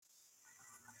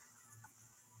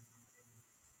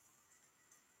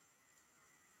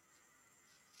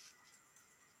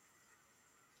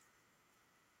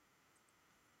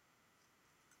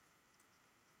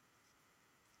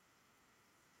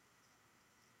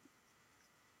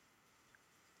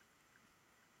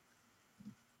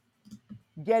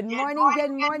Good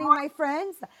morning, my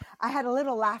friends. I had a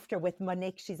little laughter with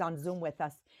Monique. She's on Zoom with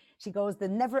us. She goes, the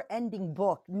never ending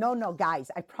book. No, no,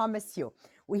 guys, I promise you.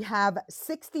 We have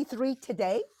 63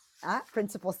 today,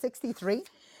 Principle 63.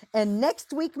 And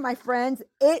next week, my friends,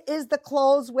 it is the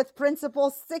close with Principle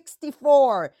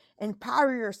 64.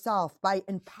 Empower yourself by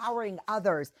empowering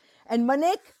others. And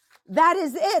Monique, that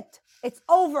is it. It's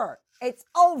over. It's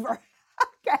over.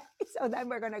 Okay, so then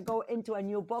we're going to go into a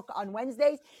new book on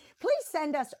Wednesdays. Please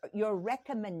send us your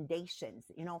recommendations.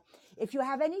 If you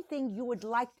have anything you would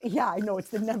like, yeah, I know it's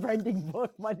the never ending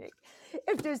book, Monique.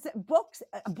 If there's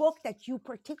a book that you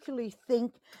particularly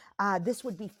think this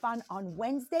would be fun on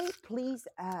Wednesday, please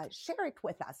share it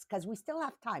with us because we still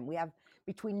have time. We have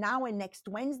between now and next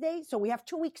Wednesday, so we have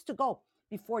 2 weeks to go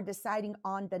before deciding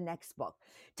on the next book.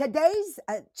 Today's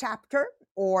chapter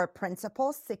or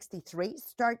principle 63,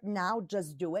 start now,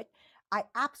 just do it. I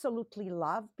absolutely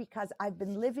love because I've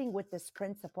been living with this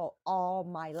principle all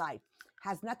my life.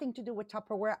 Has nothing to do with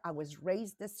Tupperware. I was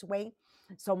raised this way.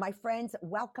 So my friends,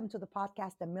 welcome to the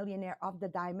podcast, The Millionaire of the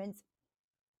Diamonds.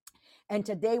 And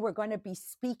today we're going to be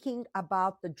speaking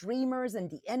about the dreamers and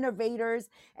the innovators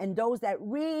and those that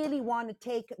really want to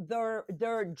take their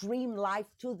dream life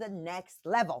to the next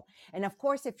level. And of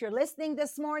course, if you're listening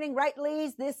this morning, right,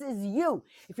 Lise, this is you.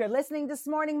 If you're listening this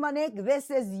morning, Monique,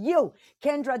 this is you.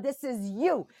 Kendra, this is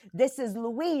you. This is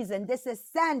Louise and this is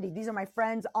Sandy. These are my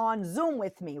friends on Zoom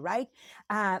with me, right?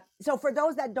 So for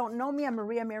those that don't know me, I'm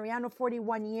Maria Mariano,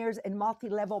 41 years in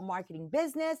multi-level marketing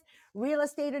business, real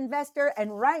estate investor,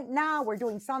 and right now we're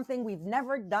doing something we've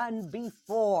never done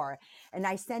before. And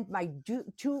I sent my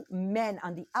two men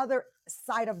on the other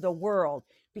side of the world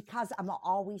because I'm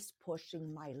always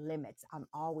pushing my limits. I'm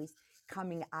always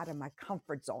coming out of my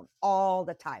comfort zone all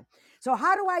the time. So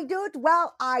how do I do it?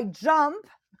 Well, I jump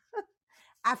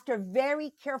after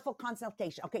very careful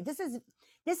consultation. Okay, this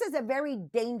is a very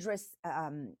dangerous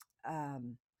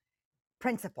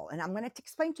principle, and I'm going to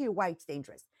explain to you why it's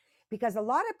dangerous. Because a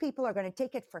lot of people are going to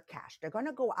take it for cash. They're going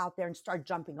to go out there and start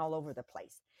jumping all over the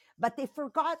place, but they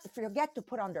forget to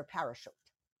put on their parachute.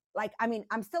 Like, I mean,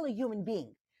 I'm still a human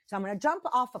being, so I'm going to jump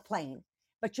off a plane,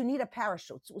 but you need a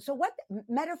parachute. So what,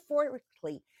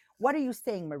 metaphorically, what are you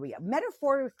saying, Maria?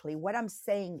 Metaphorically, what I'm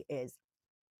saying is,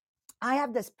 I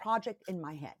have this project in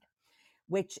my head,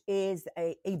 which is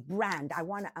a brand. I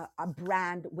want a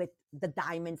brand with the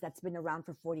diamonds that's been around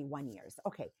for 41 years.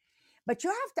 Okay. But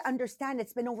you have to understand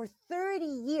it's been over 30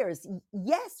 years.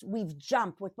 Yes, we've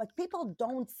jumped. What people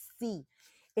don't see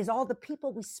is all the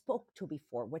people we spoke to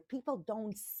before. What people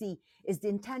don't see is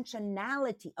the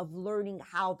intentionality of learning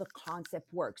how the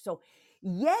concept works. So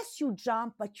yes, you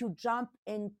jump, but you jump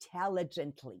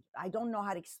intelligently. I don't know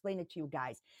how to explain it to you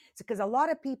guys. It's because a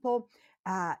lot of people,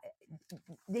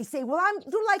 they say, well, I'm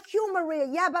do like you, Maria.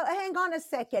 Yeah, but hang on a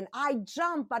second. I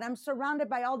jump, but I'm surrounded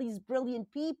by all these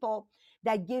brilliant people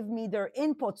that give me their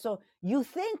input. So you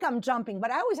think I'm jumping,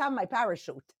 but I always have my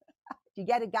parachute. You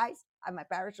get it, guys? I have my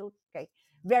parachute. Okay.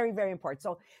 Very, very important.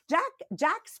 So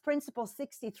Jack's principle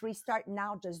 63, start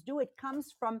now, just do it,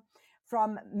 comes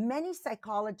from many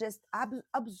psychologists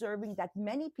observing that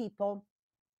many people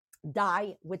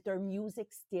die with their music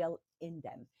still in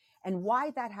them. And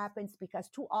why that happens, because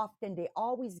too often they're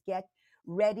always getting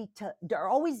ready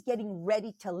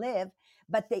to live,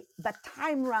 but the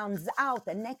time runs out.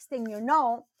 The next thing you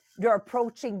know, they're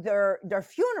approaching their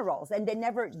funerals and they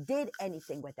never did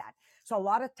anything with that. So a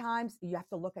lot of times you have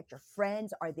to look at your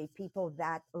friends. Are they people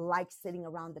that like sitting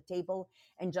around the table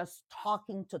and just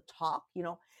talking to talk?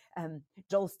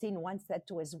 Joel Steen once said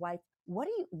to his wife, what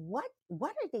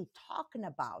are they talking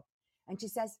about? And she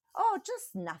says, oh,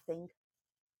 just nothing.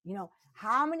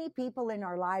 How many people in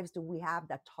our lives do we have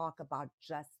that talk about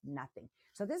just nothing?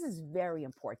 So this is very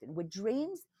important. With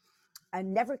dreams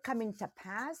and never coming to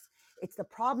pass, the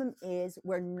problem is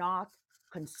we're not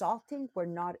consulting, we're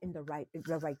not in the right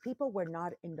people, we're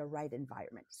not in the right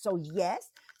environment. So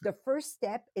yes, the first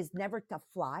step is never to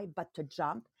fly, but to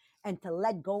jump and to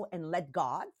let go and let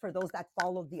God, for those that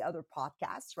follow the other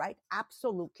podcasts, right?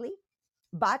 Absolutely.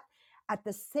 But at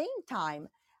the same time,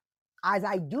 as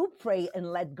I do pray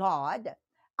and let God,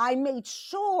 I made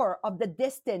sure of the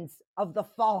distance of the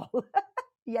fall.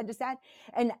 You understand?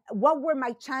 And what were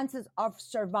my chances of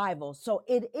survival? So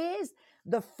it is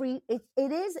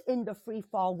it is in the free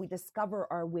fall we discover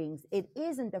our wings. It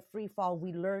is in the free fall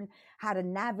we learn how to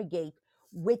navigate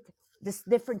with this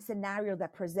different scenario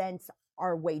that presents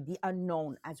our way, the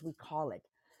unknown, as we call it.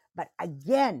 But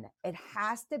again, it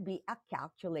has to be a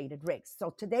calculated risk. So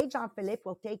today, Jean-Philippe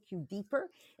will take you deeper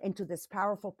into this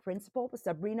powerful principle.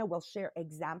 Sabrina will share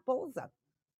examples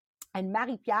And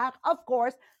Marie-Pierre, of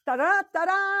course, ta-da,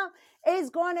 ta-da, is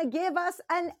going to give us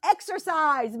an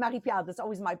exercise. Marie-Pierre, that's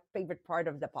always my favorite part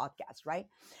of the podcast, right?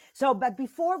 So, but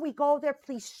before we go there,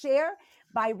 please share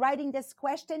by writing this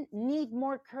question. Need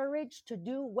more courage to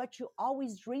do what you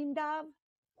always dreamed of?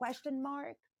 Question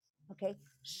mark. Okay.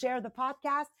 Share the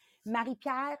podcast.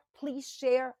 Marie-Pierre, please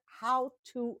share how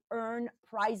to earn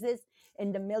prizes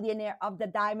in the Millionaire of the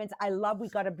Diamonds. I love, we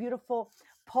got a beautiful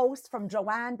post from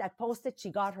Joanne that posted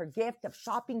she got her gift of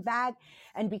shopping bag.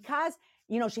 And because,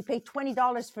 she paid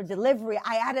 $20 for delivery,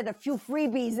 I added a few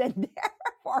freebies in there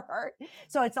for her.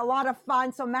 So it's a lot of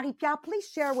fun. So Marie-Pierre, please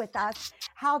share with us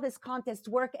how this contest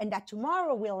works and that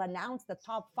tomorrow we'll announce the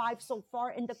top 5 so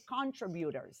far in the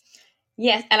contributors.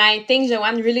 Yes, and I think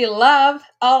Joanne really loved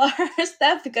all her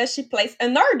stuff because she placed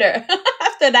an order.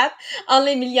 After that,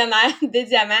 only Millionnaire des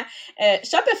Diamants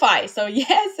Shopify. So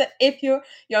yes, if you're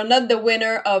not the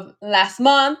winner of last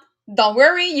month, don't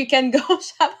worry, you can go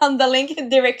shop on the link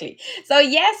directly. So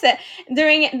yes,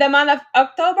 during the month of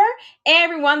October,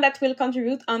 everyone that will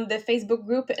contribute on the Facebook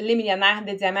group Les Millionnaires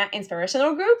des Diamants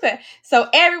Inspirational Group. So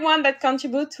everyone that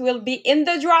contributes will be in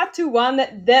the draw to win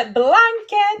the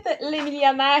blanket Les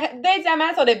Millionnaires des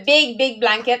Diamants. So the big, big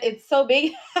blanket. It's so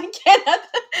big, I cannot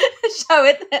show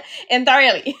it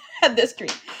entirely at the screen.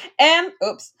 And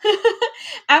oops.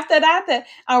 After that,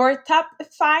 our top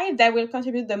 5 that will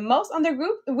contribute the most on the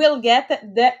group will get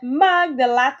the mug, the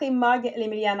latte mug Les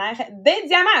Millionnaires des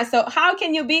Diamants. So how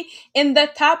can you be in the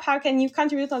top? How can you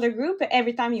contribute on the group?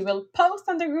 Every time you will post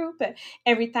on the group,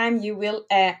 every time you will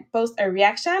post a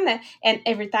reaction, and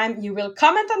every time you will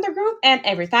comment on the group, and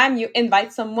every time you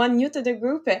invite someone new to the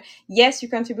group, yes, you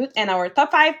contribute. And our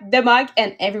top 5, the mug,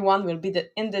 and everyone will be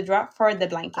in the draw for the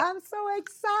blanket. I'm so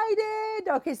excited.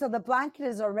 Okay, so the blanket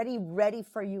is already ready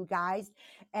for you guys.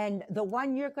 And the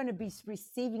one you're going to be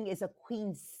receiving is a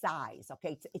queen size.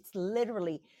 Okay, it's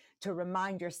literally to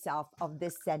remind yourself of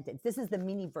this sentence. This is the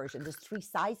mini version. There's 3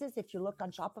 sizes. If you look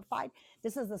on Shopify,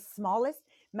 this is the smallest.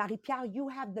 Marie-Pierre, you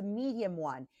have the medium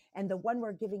one. And the one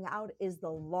we're giving out is the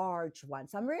large one.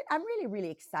 So I'm really, really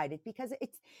excited because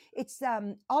it's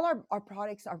all our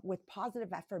products are with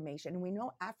positive affirmation. And we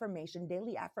know affirmation,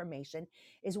 daily affirmation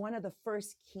is one of the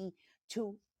first key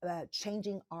to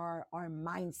changing our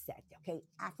mindset. Okay,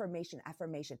 affirmation.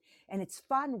 And it's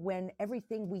fun when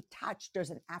everything we touch,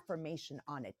 there's an affirmation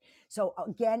on it. So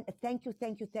again, thank you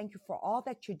for all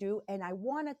that you do. And I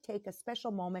want to take a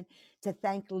special moment to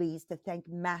thank Lise, to thank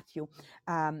Matthew,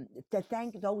 to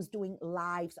thank those doing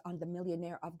lives on the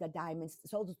Millionaire of the Diamonds.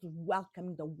 So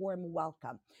welcome, the warm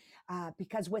welcome.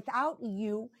 Because without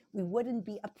you, we wouldn't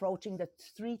be approaching the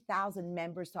 3,000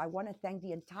 members. So I want to thank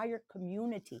the entire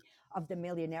community of the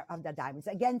Millionaire of the Diamonds.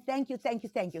 Again, thank you.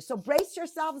 So brace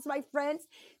yourselves, my friends.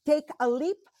 Take a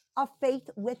leap of faith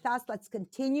with us. Let's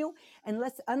continue and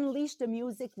let's unleash the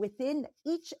music within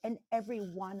each and every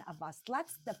one of us.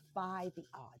 Let's defy the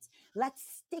odds.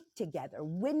 Let's stick together,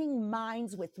 winning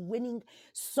minds with winning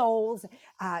souls,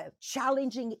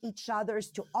 challenging each other's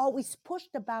to always push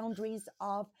the boundaries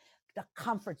of the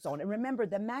comfort zone. And remember,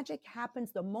 the magic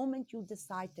happens the moment you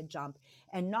decide to jump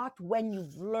and not when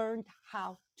you've learned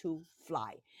how to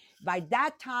fly. By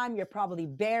that time, you're probably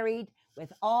buried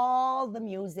with all the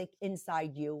music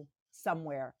inside you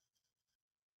somewhere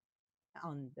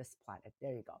on this planet.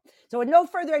 There you go. So with no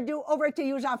further ado, over to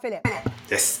you, Jean-Philippe.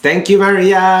 Yes, thank you,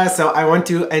 Maria. So I want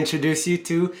to introduce you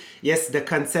to, yes, the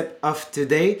concept of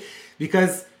today,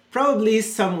 because probably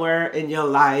somewhere in your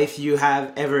life you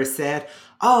have ever said,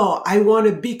 oh, I want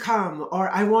to become, or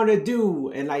I want to do.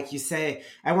 And like you say,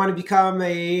 I want to become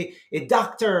a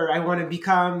doctor. I want to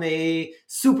become a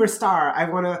superstar.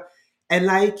 And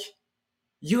like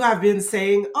you have been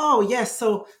saying, oh, yes,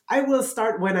 so I will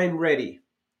start when I'm ready.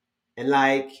 And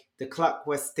like the clock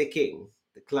was ticking,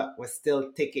 the clock was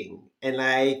still ticking. And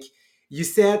like you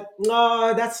said,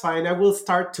 no, that's fine, I will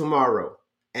start tomorrow.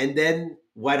 And then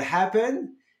what happened?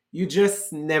 You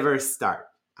just never start.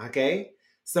 Okay.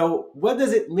 So what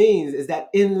does it mean is that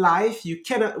in life, you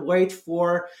cannot wait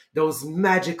for those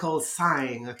magical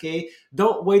signs. Okay.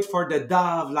 Don't wait for the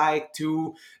dove like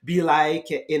to be like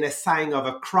in a sign of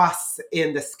a cross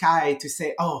in the sky to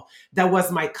say, oh, that was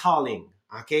my calling.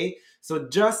 Okay. So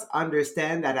just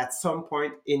understand that at some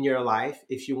point in your life,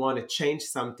 if you want to change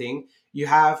something, you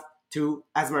have to,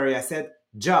 as Maria said,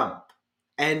 jump.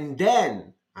 And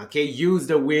then, okay, use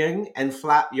the wing and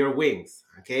flap your wings,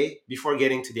 okay, before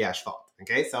getting to the asphalt.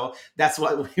 Okay, so that's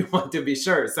what we want to be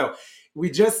sure. So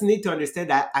we just need to understand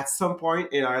that at some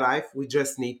point in our life, we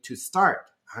just need to start.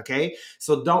 Okay,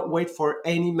 so don't wait for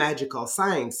any magical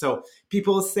sign. So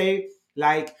people say,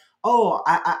 like, Oh,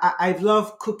 I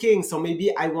love cooking, so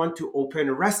maybe I want to open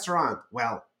a restaurant.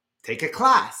 Well, take a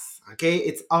class. Okay,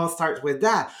 it's all starts with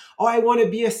that. Oh, I want to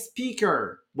be a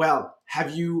speaker. Well,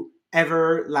 have you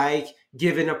ever like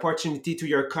given opportunity to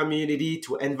your community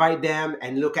to invite them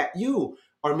and look at you?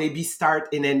 Or maybe start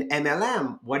in an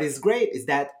MLM. What is great is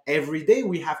that every day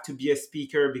we have to be a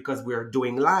speaker because we're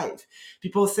doing live.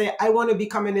 People say, I want to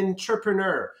become an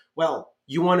entrepreneur. Well,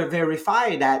 you want to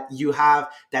verify that you have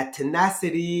that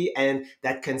tenacity and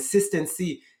that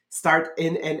consistency. Start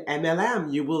in an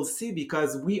MLM, you will see,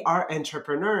 because we are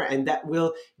entrepreneur, and that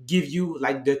will give you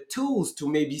like the tools to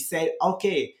maybe say,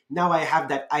 okay, now I have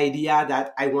that idea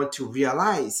that I want to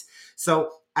realize. So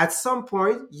at some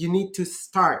point you need to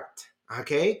start.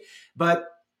 Okay, but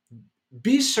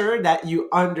be sure that you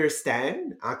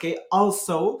understand, okay,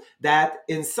 also that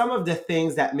in some of the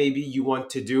things that maybe you want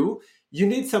to do, you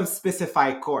need some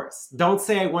specified course. Don't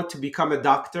say I want to become a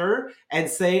doctor and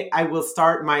say I will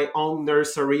start my own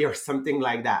nursery or something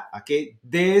like that. Okay,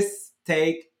 this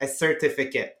take a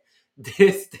certificate.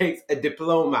 This takes a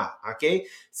diploma. Okay,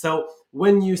 so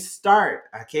when you start,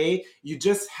 okay, you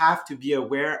just have to be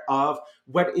aware of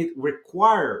what it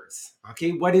requires.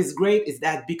 Okay, what is great is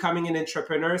that becoming an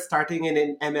entrepreneur, starting in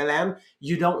an MLM,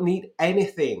 you don't need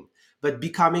anything. But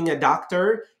becoming a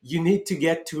doctor, you need to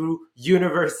get to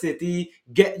university,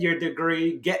 get your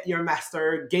degree, get your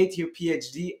master, get your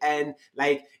PhD, and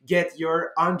like get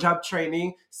your on-job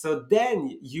training. So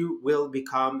then you will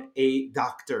become a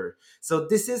doctor. So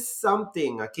this is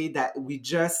something, okay, that we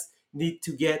just need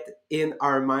to get in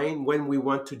our mind when we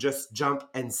want to just jump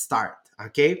and start.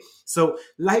 Okay, so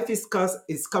life is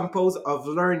composed of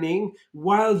learning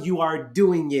while you are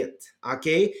doing it.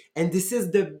 Okay, and this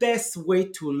is the best way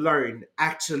to learn,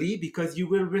 actually, because you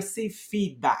will receive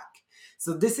feedback.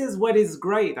 So this is what is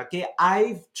great. Okay,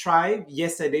 I've tried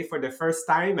yesterday for the first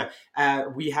time.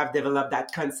 We have developed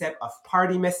that concept of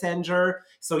party messenger.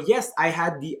 So yes, I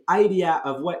had the idea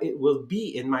of what it will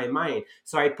be in my mind.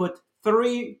 So I put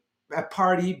three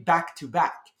party back to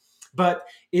back. But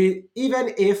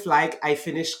even if like I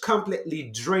finished completely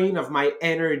drained of my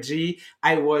energy,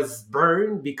 I was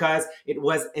burned because it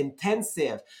was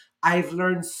intensive. I've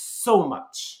learned so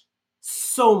much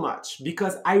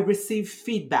because I received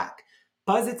feedback,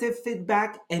 positive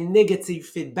feedback and negative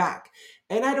feedback.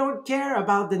 And I don't care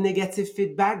about the negative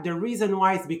feedback. The reason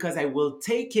why is because I will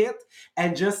take it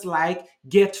and just like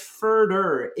get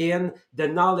further in the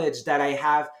knowledge that I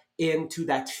have into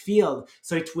that field.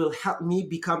 So it will help me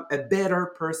become a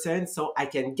better person so I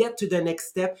can get to the next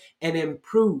step and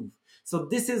improve. So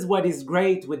this is what is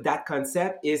great with that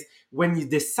concept is when you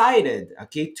decided,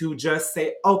 okay, to just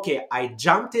say, okay, I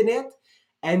jumped in it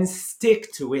and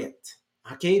stick to it.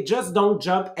 Okay, just don't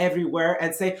jump everywhere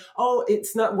and say, oh,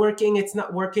 it's not working,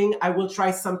 I will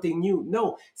try something new.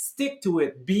 No, stick to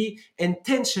it, be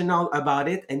intentional about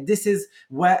it. And this is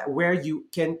where you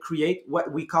can create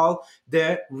what we call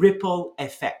the ripple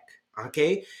effect.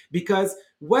 Okay, because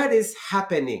what is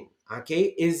happening,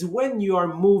 okay, is when you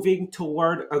are moving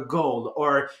toward a goal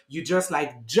or you just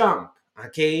like jump,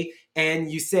 okay,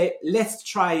 and you say, let's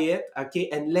try it, okay,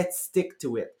 and let's stick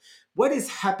to it. What is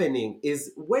happening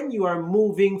is when you are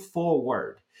moving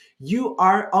forward, you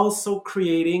are also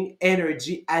creating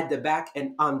energy at the back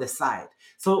and on the side.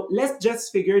 So let's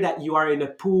just figure that you are in a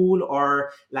pool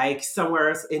or like somewhere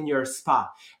else in your spa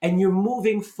and you're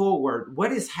moving forward.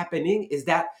 What is happening is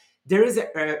that there is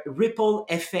a ripple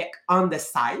effect on the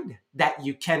side that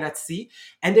you cannot see,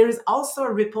 and there is also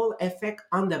a ripple effect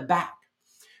on the back.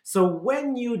 So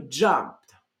when you jump,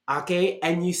 okay,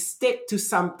 and you stick to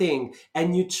something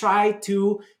and you try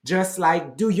to just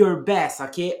like do your best,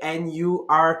 okay, and you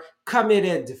are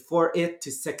committed for it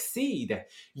to succeed,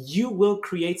 you will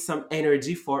create some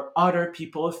energy for other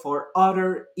people, for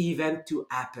other event to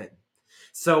happen.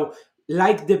 So,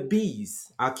 like the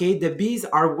bees, okay, the bees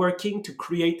are working to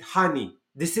create honey.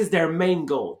 This is their main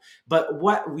goal. But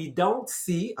what we don't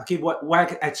see, okay, what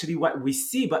we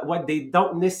see, but what they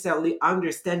don't necessarily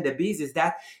understand, the bees, is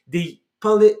that the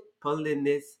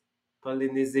pollinization,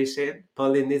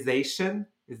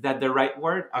 is that the right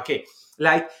word? Okay,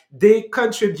 like they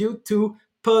contribute to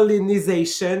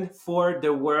pollination for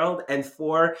the world and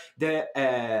for the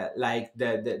like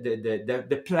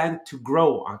the plant to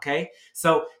grow. Okay,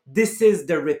 so this is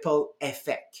the ripple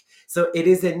effect. So it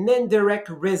is an indirect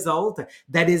result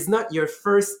that is not your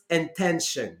first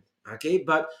intention. Okay,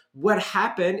 but what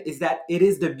happened is that it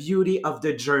is the beauty of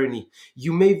the journey.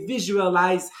 You may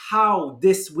visualize how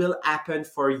this will happen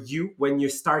for you when you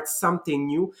start something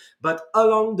new, but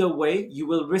along the way you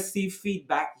will receive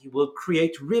feedback, you will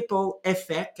create ripple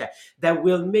effect that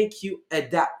will make you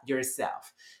adapt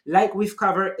yourself. Like we've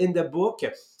covered in the book,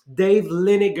 Dave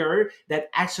Liniger, that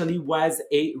actually was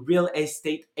a real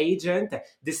estate agent,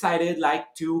 decided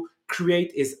like to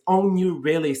create his own new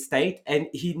real estate, and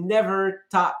he never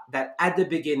thought that at the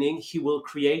beginning he will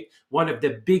create one of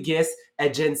the biggest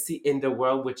agency in the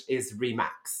world, which is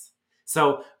Remax.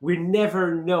 So we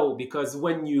never know, because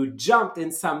when you jump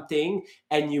in something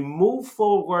and you move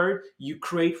forward, you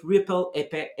create ripple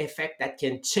effect that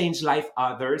can change life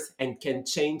others and can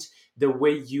change the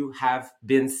way you have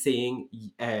been seeing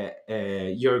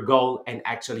your goal and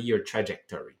actually your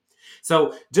trajectory.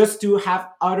 So just to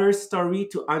have other story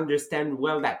to understand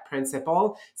well that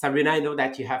principle, Sabrina, I know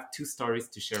that you have two stories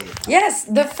to share with us. Yes,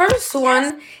 the first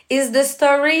one is the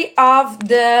story of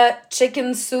the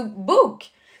chicken soup book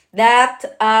that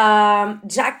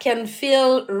Jack and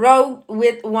Phil wrote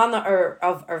with one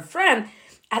of her friend.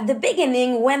 At the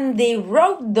beginning, when they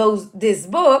wrote this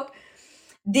book,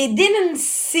 they didn't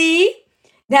see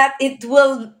that it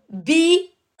will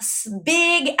be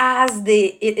big as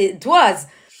it was.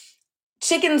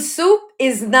 Chicken soup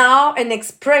is now an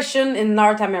expression in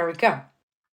North America.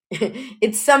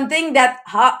 It's something that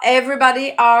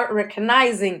everybody are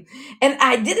recognizing, and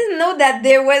I didn't know that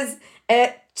there was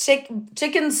a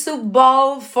chicken soup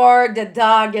ball for the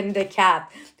dog and the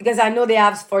cat, because I know they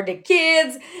have for the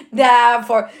kids, they have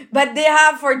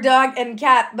for dog and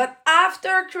cat. But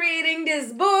after creating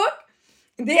this book,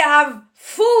 they have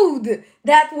food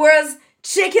that was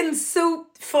chicken soup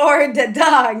for the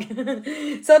dog.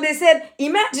 So they said,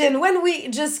 imagine when we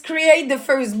just create the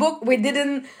first book, we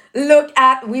didn't look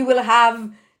at we will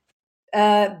have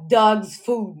dog's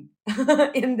food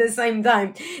in the same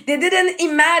time. They didn't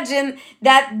imagine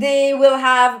that they will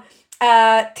have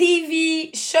a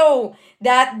TV show,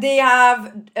 that they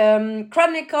have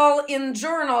chronicle in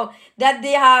journal, that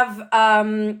they have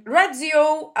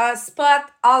radio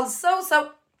spot also.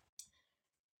 So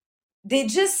they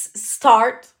just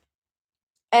start,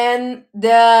 and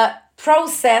the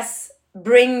process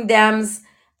bring them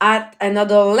at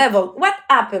another level. What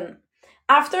happened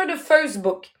after the first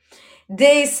book?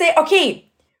 They say,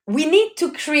 okay, we need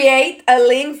to create a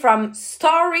link from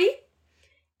story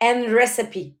and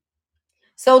recipe.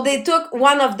 So they took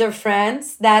one of their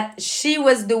friends that she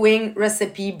was doing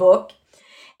recipe book,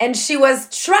 and she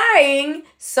was trying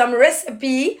some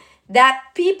recipe that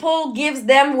people gives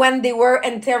them when they were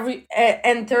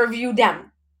interview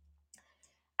them.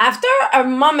 After a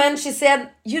moment, she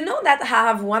said, "You know that I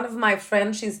have one of my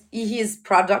friends. He is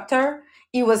productor.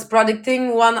 He was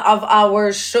producing one of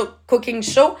our cooking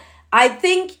show. I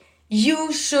think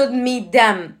you should meet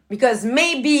them, because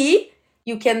maybe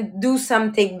you can do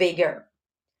something bigger."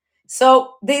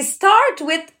 So they start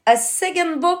with a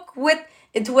second book with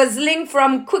it was linked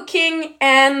from cooking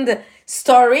and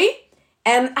story,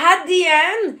 and at the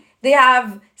end they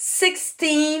have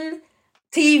 16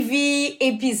 TV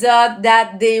episode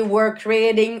that they were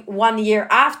creating 1 year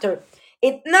after.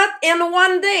 It not in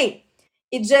one day.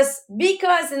 It just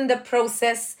because in the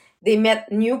process they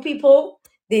met new people,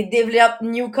 they developed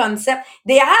new concept.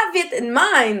 They have it in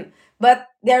mind, but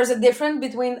there's a difference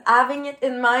between having it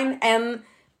in mind and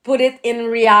put it in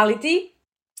reality.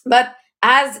 But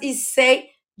as he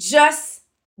say, just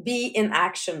be in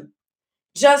action.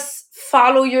 Just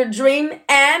follow your dream,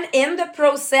 and in the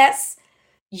process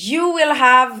you will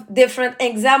have different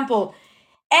example.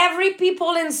 Every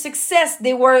people in success,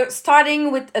 they were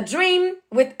starting with a dream,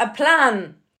 with a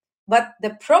plan, but the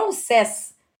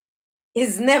process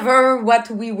is never what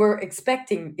we were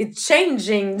expecting. It's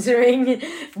changing during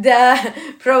the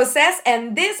process,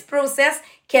 and this process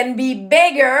can be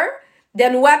bigger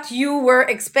than what you were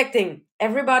expecting.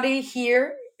 Everybody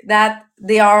here that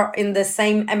they are in the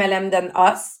same MLM than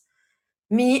us.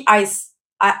 Me,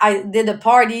 I did a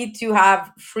party to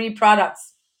have free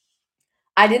products.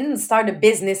 I didn't start a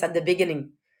business at the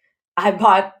beginning.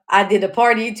 I did a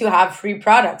party to have free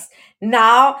products.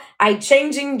 Now I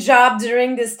changing job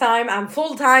during this time. I'm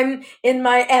full time in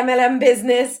my MLM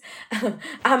business.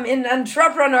 I'm an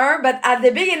entrepreneur, but at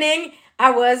the beginning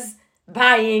I was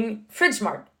buying Fridge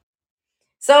Mart.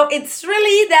 So it's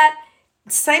really that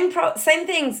same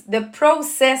things. The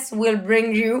process will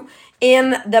bring you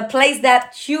in the place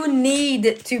that you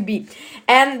need to be.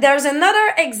 And there's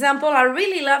another example. I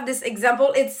really love this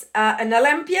example. It's an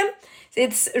Olympian.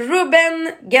 It's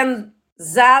Ruben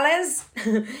Gonzalez.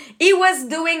 He was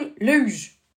doing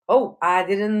luge. Oh, I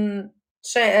didn't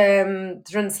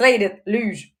translated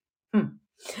luge.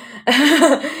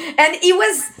 And he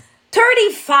was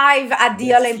 35 at the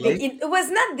Yes, Olympic. slave. It was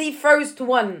not the first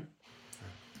one,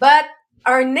 but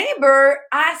our neighbor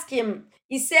asked him.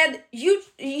 He said,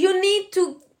 "You need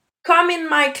to come in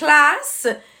my class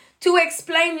to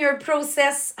explain your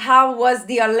process. How was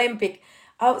the Olympic?"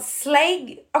 Oh,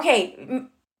 slag. Okay,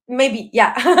 maybe,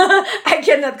 yeah. I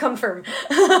cannot confirm.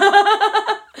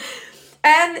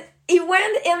 And he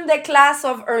went in the class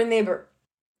of our neighbor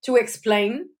to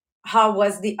explain how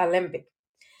was the Olympic.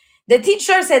 The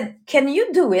teacher said, "Can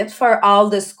you do it for all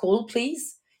the school,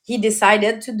 please?" He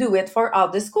decided to do it for all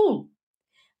the school.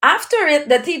 After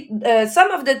it,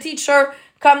 some of the teacher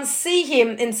come see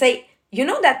him and say, "You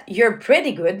know that you're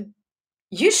pretty good.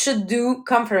 You should do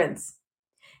conference."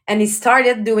 And he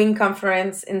started doing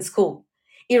conference in school.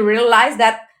 He realized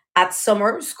that at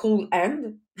summer school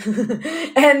end,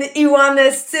 and he want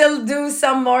to still do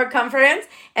some more conference,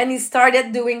 and he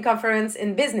started doing conference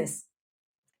in business.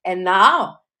 And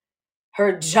now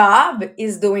her job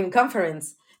is doing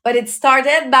conference. But it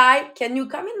started by, "Can you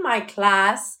come in my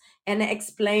class and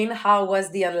explain how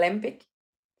was the Olympic?"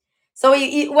 So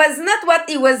it was not what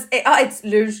he was. Oh, it's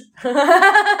luge.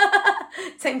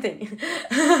 Same thing.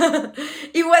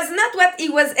 It was not what he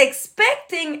was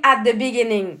expecting at the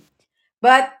beginning,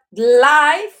 but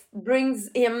life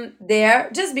brings him there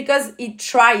just because he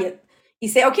tried it. He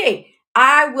said, "Okay,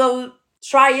 I will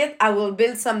try it. I will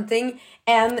build something,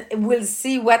 and we'll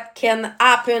see what can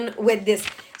happen with this."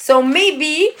 So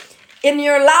maybe in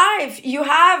your life you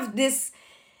have this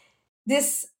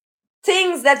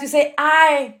things that you say,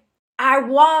 I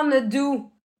want to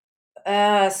do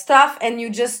stuff, and you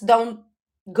just don't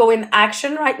go in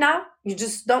action right now. You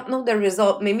just don't know the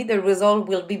result. Maybe the result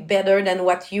will be better than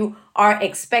what you are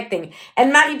expecting.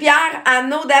 And Marie-Pierre, I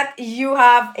know that you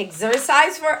have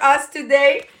exercise for us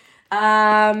today,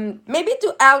 maybe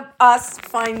to help us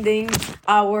finding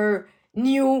our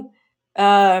new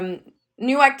um,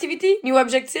 new activity, new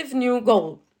objective, new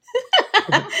goal.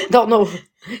 Don't know.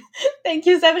 Thank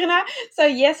you, Sabrina. So,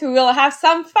 yes, we will have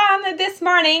some fun this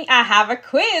morning. I have a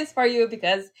quiz for you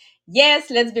because, yes,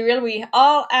 let's be real, we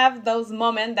all have those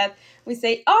moments that we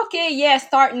say, okay, yeah,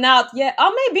 start not yet,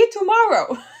 or maybe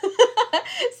tomorrow.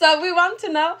 So, we want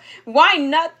to know why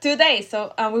not today.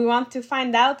 So, we want to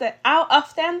find out how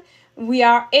often we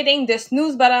are hitting the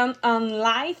snooze button on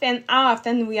life and how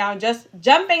often we are just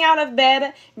jumping out of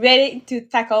bed ready to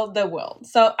tackle the world.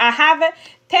 So I have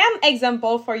 10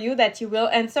 examples for you that you will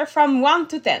answer from 1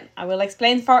 to 10. I will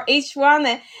explain for each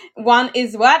one. 1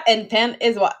 is what and 10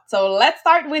 is what. So let's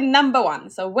start with number 1.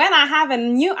 So when I have a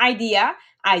new idea,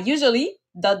 I usually ...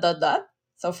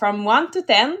 So from 1 to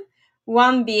 10,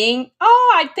 1 being,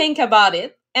 oh, I think about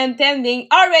it, and 10 being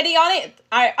already on it.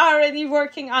 I already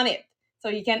working on it. So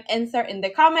you can answer in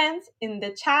the comments, in the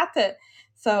chat.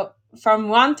 So from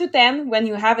 1 to 10, when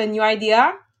you have a new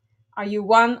idea, are you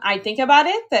 1, I think about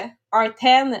it, or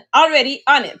 10, already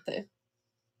on it?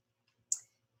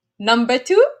 Number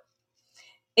 2,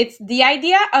 it's the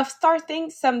idea of starting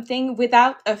something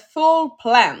without a full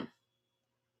plan.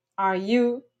 Are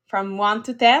you from 1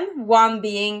 to 10, 1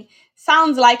 being,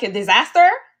 sounds like a disaster,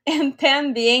 and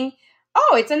 10 being,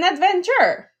 oh, it's an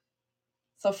adventure?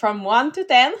 So from 1 to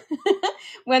 10,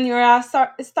 when you are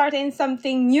starting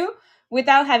something new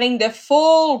without having the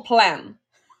full plan.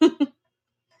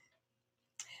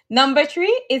 Number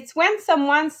 3, it's when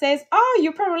someone says, oh,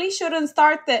 you probably shouldn't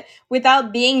start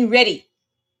without being ready.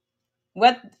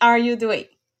 What are you doing?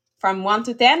 From 1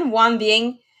 to 10, 1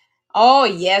 being, oh,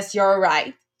 yes, you're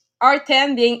right. Or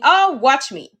 10 being, oh,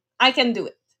 watch me, I can do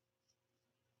it.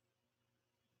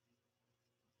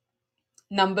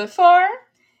 Number 4,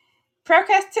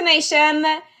 procrastination,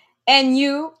 and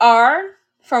you are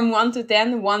from 1 to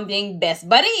 10, 1 being best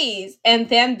buddies, and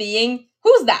 10 being,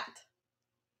 who's that?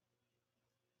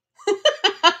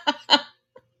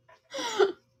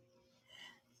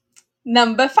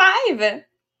 Number 5,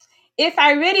 if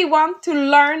I really want to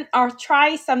learn or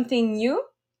try something new,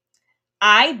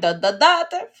 I ...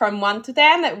 from 1 to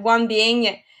 10, 1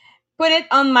 being, put it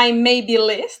on my maybe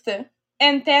list,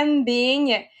 and 10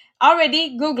 being,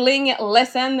 already Googling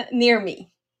lesson near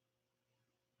me.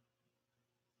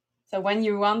 So when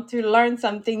you want to learn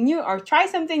something new or try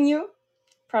something new,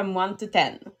 from 1 to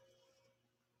 10.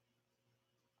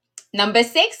 Number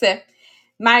 6,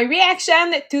 my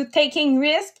reaction to taking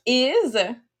risk is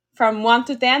from 1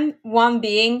 to 10, 1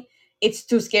 being, it's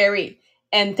too scary,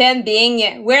 and 10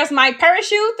 being, where's my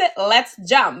parachute? Let's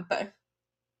jump.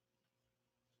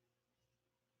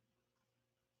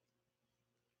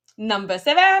 Number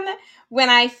 7, when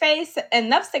I face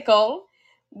an obstacle,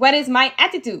 what is my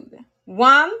attitude?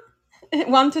 1,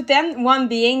 1 to 10, 1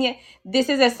 being this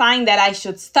is a sign that I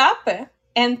should stop,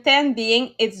 and 10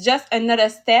 being it's just another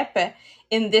step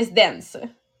in this dance.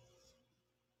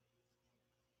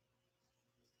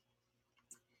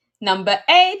 Number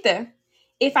 8,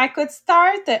 if I could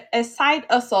start a side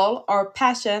hustle or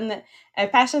a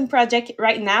passion project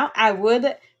right now, I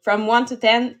would, from 1 to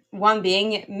 10, 1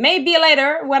 being maybe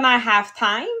later when I have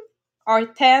time, or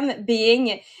 10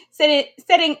 being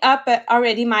setting up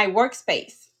already my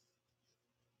workspace.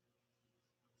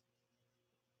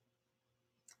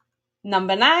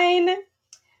 Number 9,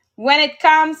 when it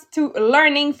comes to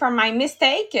learning from my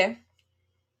mistake,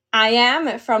 I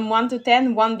am, from 1 to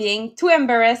 10, 1 being too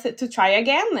embarrassed to try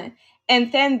again,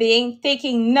 and 10 being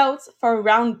taking notes for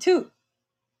round 2.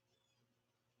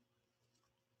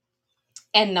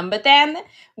 And number 10,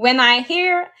 when I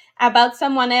hear about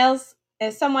someone else's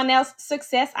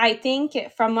success, I think,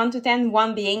 from 1 to 10,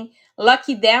 1 being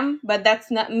lucky them, but that's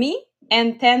not me,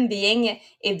 and 10 being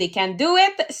if they can do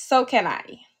it, so can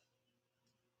I.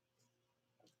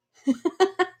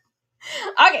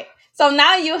 Okay, so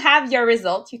now you have your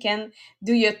result. You can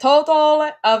do your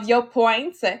total of your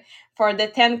points for the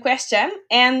 10 question.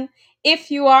 And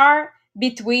if you are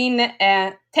between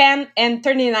 10 and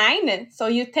 39, so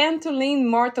you tend to lean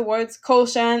more towards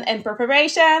caution and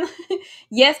preparation.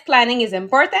 Yes, planning is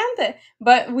important,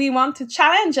 but we want to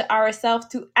challenge ourselves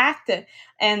to act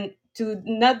and to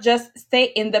not just stay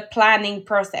in the planning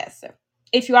process.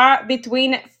 If you are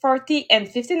between 40 and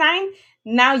 59,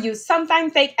 now you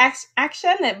sometimes take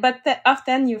action, but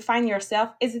often you find yourself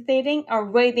hesitating or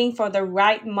waiting for the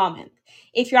right moment.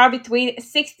 If you are between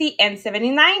 60 and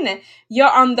 79, you're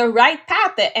on the right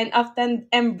path and often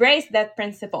embrace that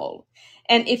principle.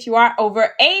 And if you are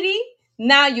over 80,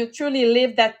 now you truly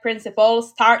live that principle.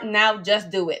 Start now,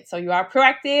 just do it. So you are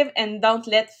proactive and don't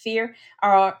let fear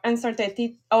or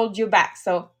uncertainty hold you back.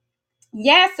 So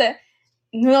yes,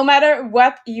 no matter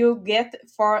what you get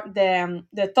for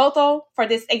the total for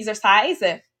this exercise,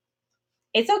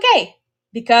 it's okay,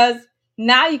 because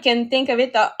now you can think of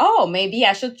it, oh, maybe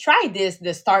I should try this,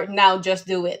 the start now, just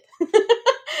do it.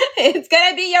 It's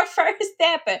gonna be your first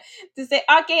step to say,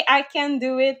 okay, I can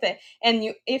do it.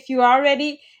 And if you are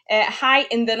already high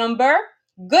in the number,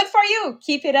 good for you,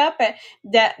 keep it up.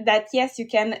 That yes, you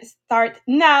can start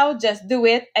now, just do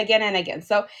it again and again.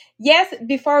 So yes,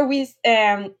 before we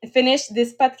finish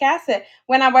this podcast,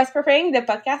 when I was preparing the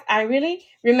podcast, I really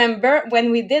remember when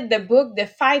we did the book, The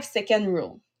 5-Second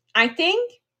Rule. I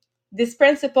think this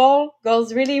principle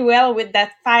goes really well with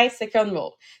that 5-second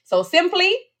rule. So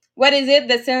simply, what is it?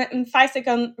 The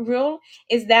 5-second rule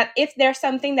is that if there's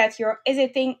something that you're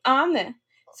hesitating on,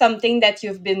 something that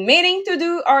you've been meaning to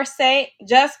do or say,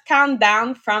 just count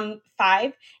down from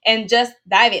 5 and just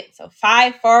dive in. So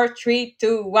 5, 4, 3,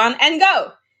 2, 1, and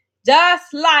go.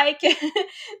 Just like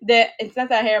it's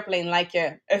not an airplane, like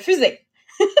a fusée.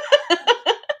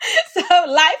 So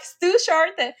life's too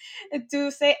short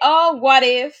to say, oh, what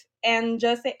if, and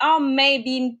just say, oh,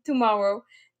 maybe tomorrow.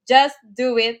 Just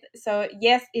do it. So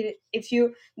yes, if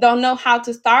you don't know how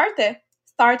to start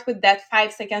with that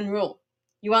 5-second rule.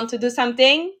 You want to do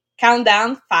something, count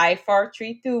down 5, 4,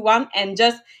 3, 2, 1, and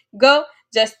just go.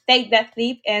 Just take that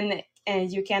leap, and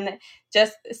you can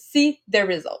just see the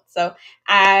results. So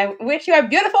I wish you a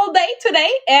beautiful day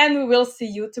today, and we will see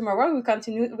you tomorrow. We'll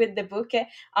continue with the book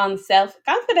on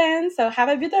self-confidence. So have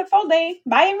a beautiful day.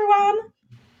 Bye, everyone.